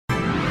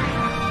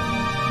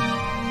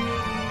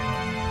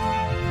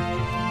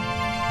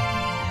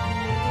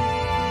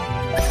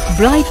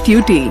bright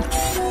future.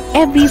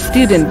 Every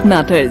student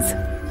matters.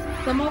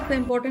 Some of the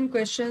important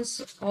questions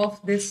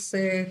of this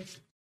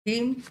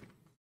theme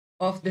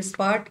of this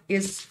part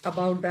is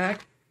about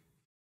that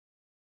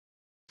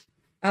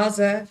as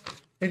a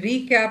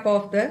recap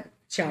of the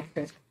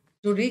chapter.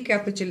 To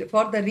recapitulate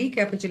for the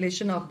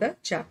recapitulation of the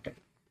chapter.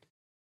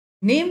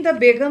 Name the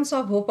Begums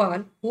of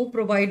Bhopal who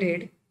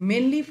provided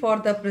mainly for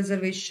the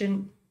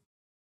preservation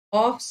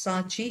of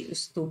Sanchi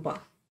Stupa.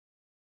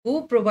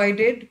 Who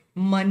provided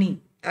money?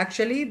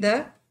 Actually,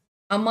 the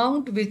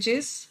amount which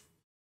is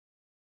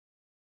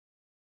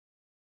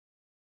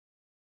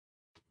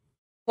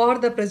for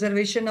the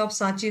preservation of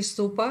Sanchi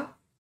Stupa.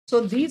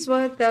 So these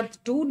were the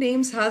two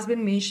names has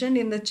been mentioned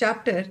in the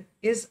chapter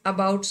is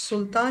about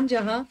Sultan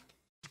Jahan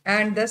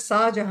and the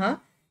Shah Jahan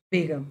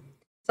Begum.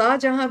 Shah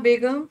Jahan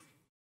Begum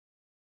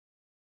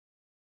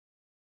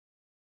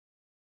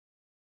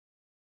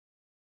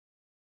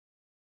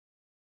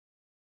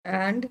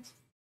and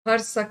her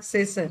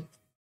successor.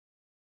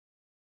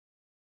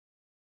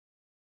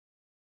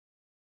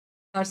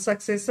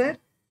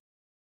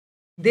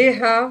 They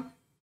have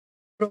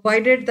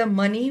provided the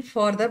money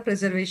for the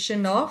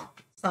preservation of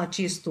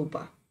Sanchi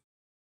Stupa.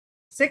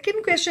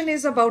 Second question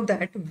is about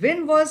that.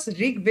 When was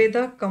Rig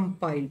Veda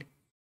compiled?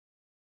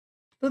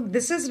 So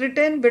this is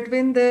written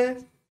between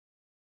the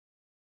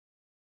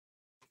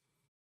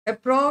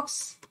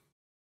approx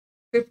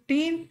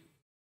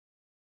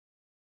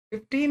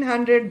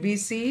 1500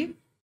 BC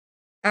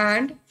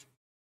and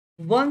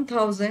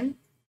 1000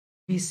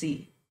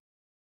 BC.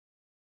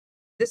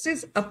 This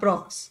is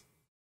approx.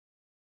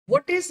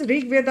 What is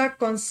Rig Veda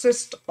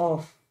consist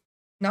of?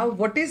 Now,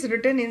 what is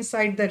written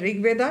inside the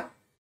Rig Veda?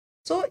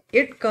 So,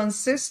 it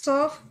consists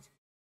of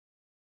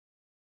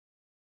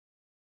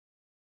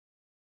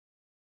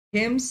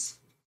hymns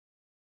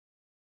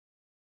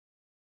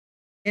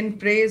in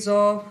praise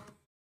of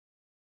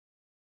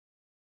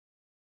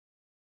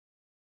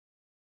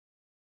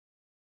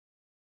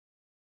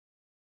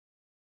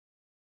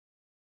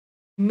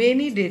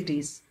many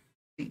deities.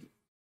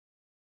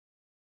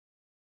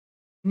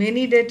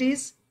 Many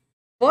deities.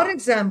 For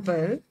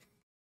example,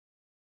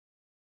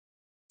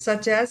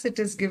 such as it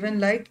is given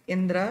like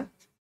Indra,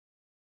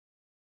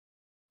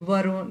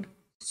 Varun,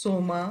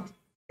 Soma,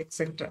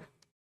 etc.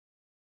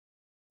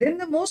 Then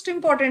the most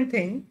important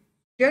thing,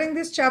 during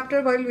this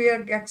chapter while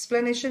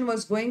explanation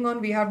was going on,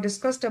 we have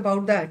discussed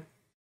about that.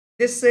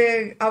 This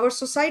our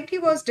society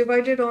was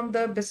divided on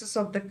the basis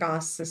of the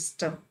caste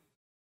system.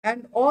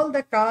 And all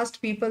the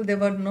caste people, they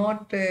were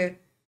not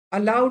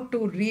allowed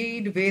to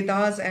read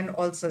Vedas and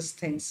all such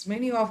things.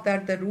 Many of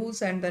that, the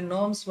rules and the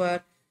norms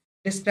were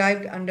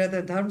described under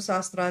the Dharma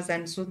Shastras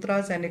and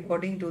Sutras, and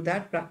according to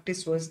that,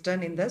 practice was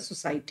done in the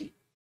society.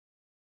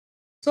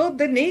 So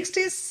the next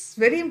is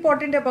very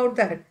important about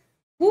that.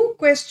 Who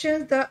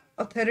questions the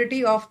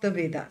authority of the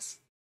Vedas?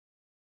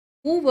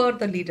 Who were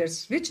the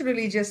leaders? Which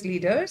religious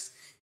leaders?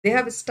 They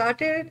have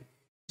started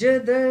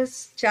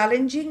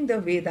challenging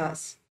the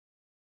Vedas.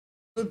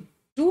 So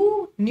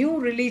two new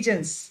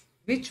religions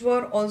which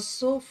were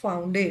also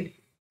founded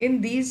in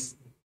these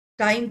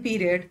time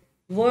period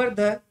were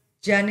the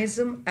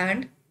Jainism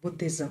and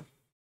Buddhism.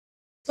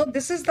 So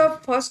this is the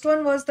first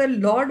one was the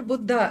Lord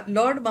Buddha,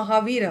 Lord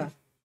Mahavira.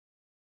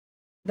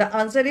 The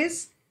answer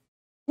is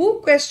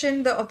who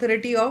questioned the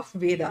authority of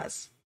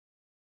Vedas?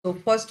 So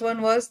first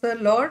one was the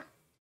Lord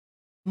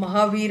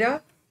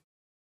Mahavira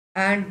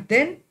and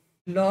then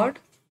Lord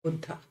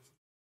Buddha.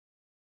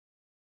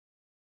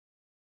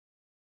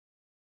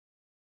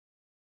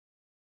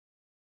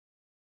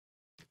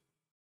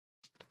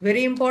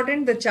 Very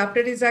important. The chapter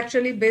is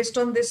actually based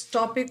on this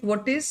topic.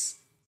 What is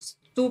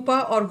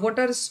stupa or what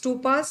are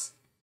stupas?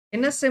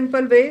 In a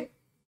simple way,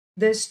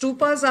 the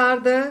stupas are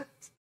the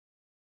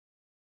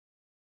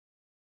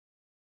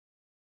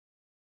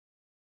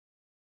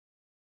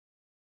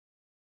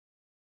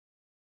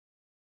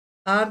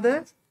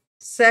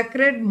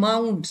sacred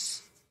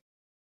mounds.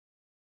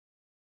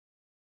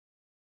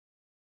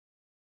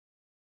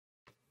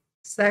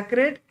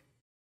 Sacred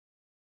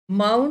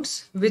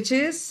mounds which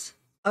is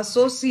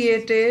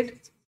associated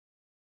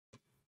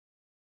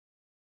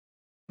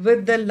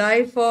with the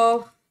life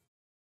of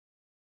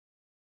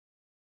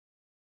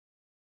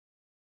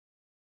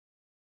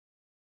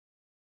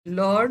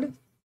Lord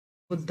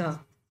Buddha.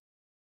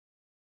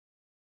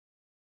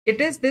 It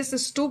is this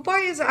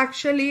stupa is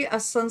actually a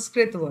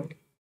Sanskrit word.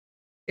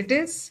 It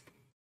is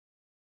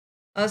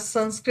a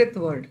Sanskrit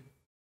word.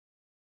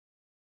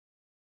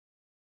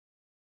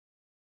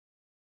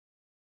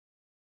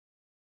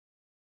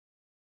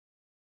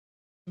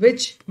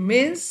 Which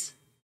means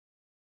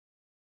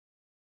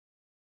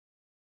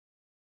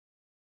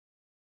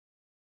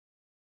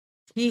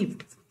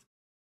heap.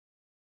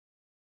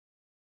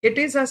 It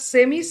is a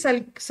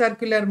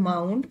semicircular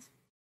mound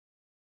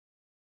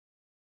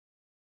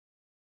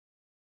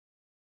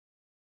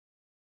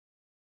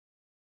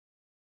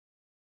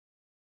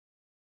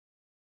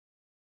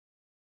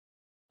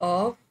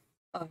of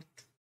earth.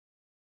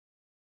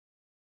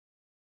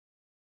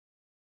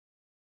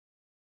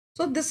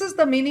 So this is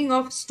the meaning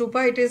of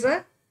stupa. It is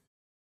a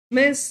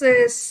means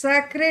a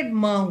sacred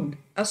mound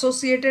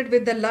associated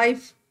with the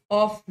life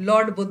of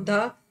Lord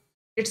Buddha.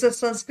 It's a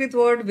Sanskrit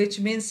word which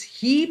means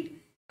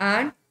heap,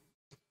 and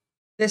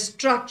the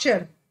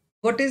structure.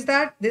 What is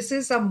that? This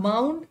is a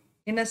mound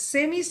in a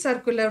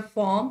semicircular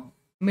form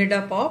made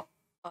up of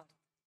earth.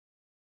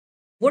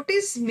 What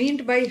is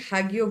meant by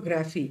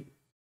hagiography?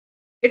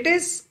 It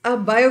is a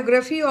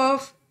biography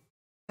of,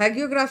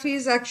 hagiography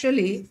is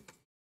actually,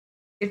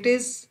 it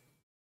is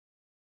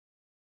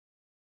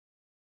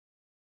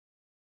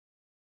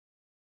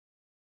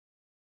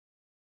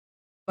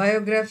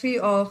biography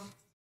of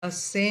a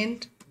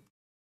saint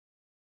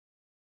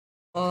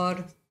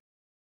or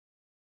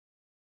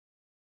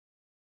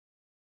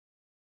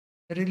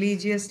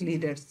religious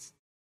leaders.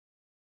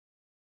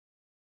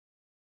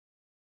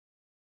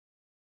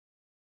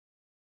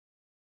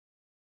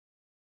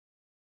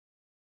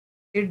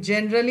 It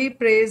generally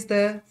praise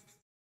the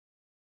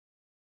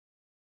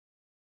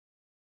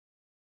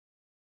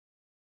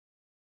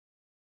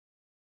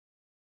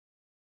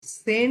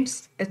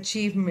saint's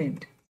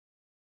achievement.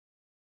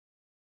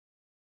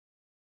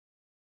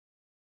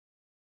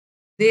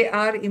 They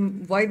are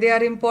why they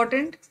are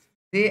important?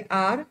 They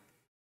are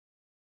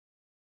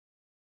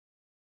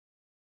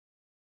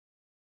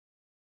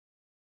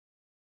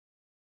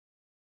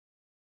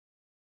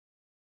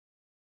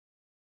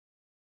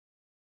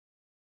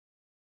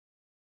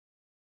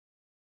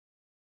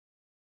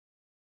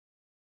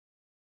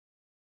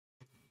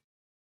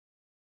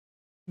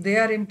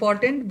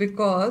important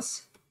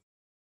because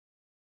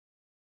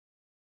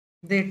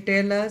they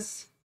tell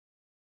us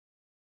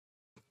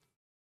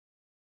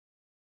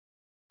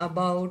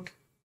about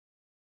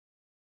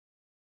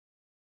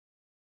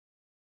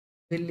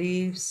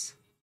beliefs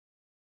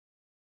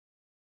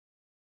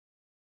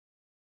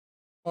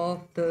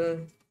of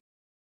the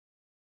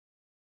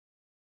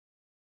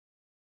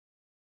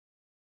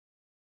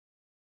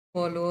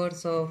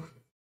followers of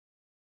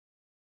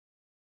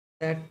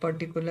that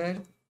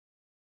particular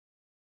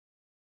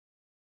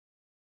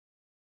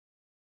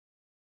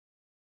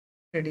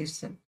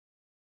tradition.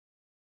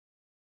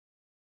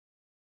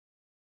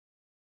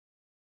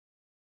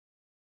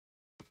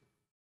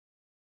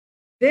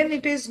 Then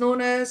it is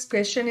known as,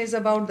 question is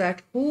about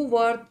that, who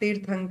were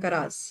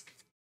Tirthankaras?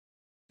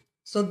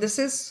 So this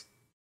is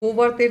who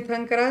were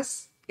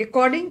Tirthankaras?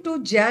 According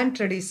to Jain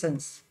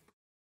traditions,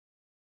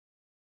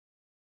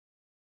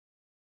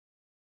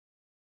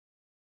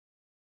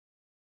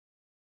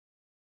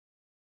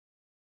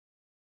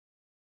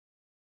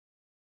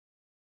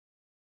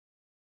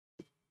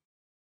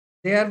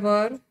 there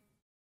were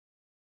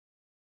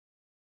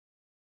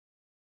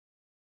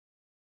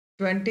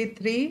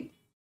 23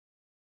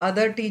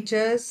 other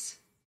teachers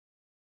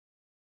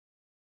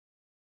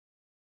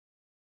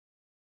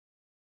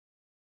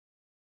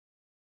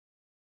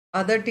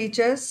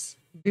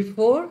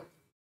before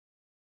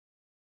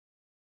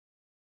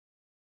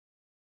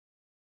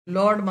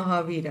Lord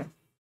Mahavira.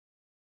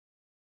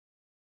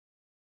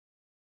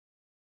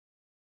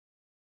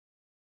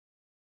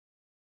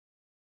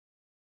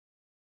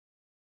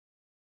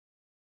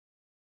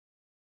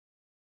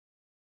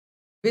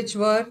 Which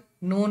were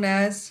known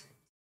as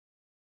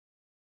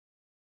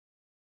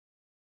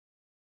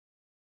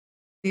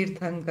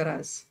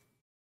Tirthankaras.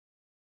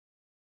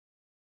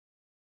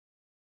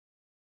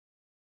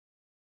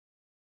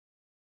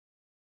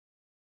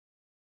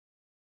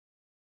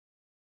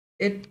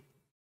 It,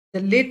 the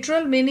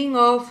literal meaning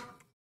of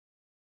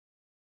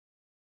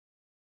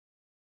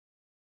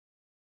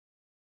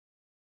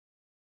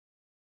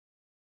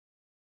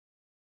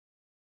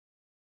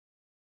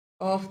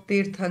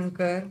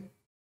Tirthankar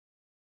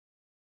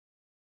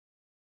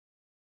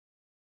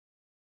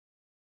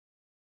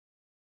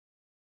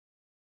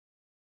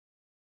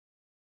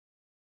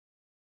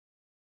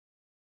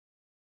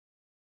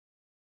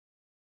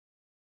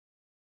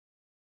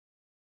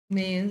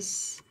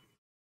means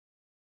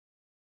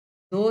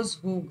those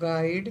who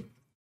guide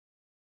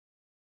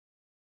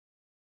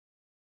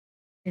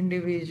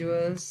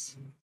individuals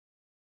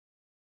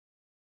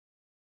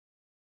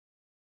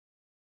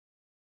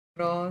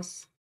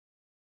cross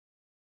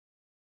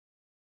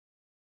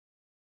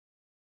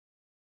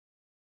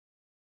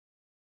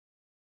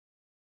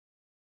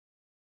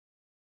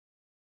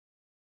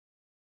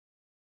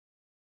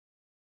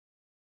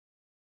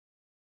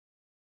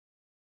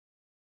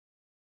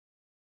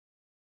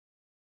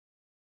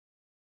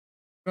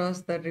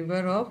the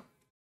river of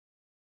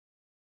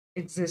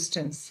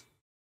existence.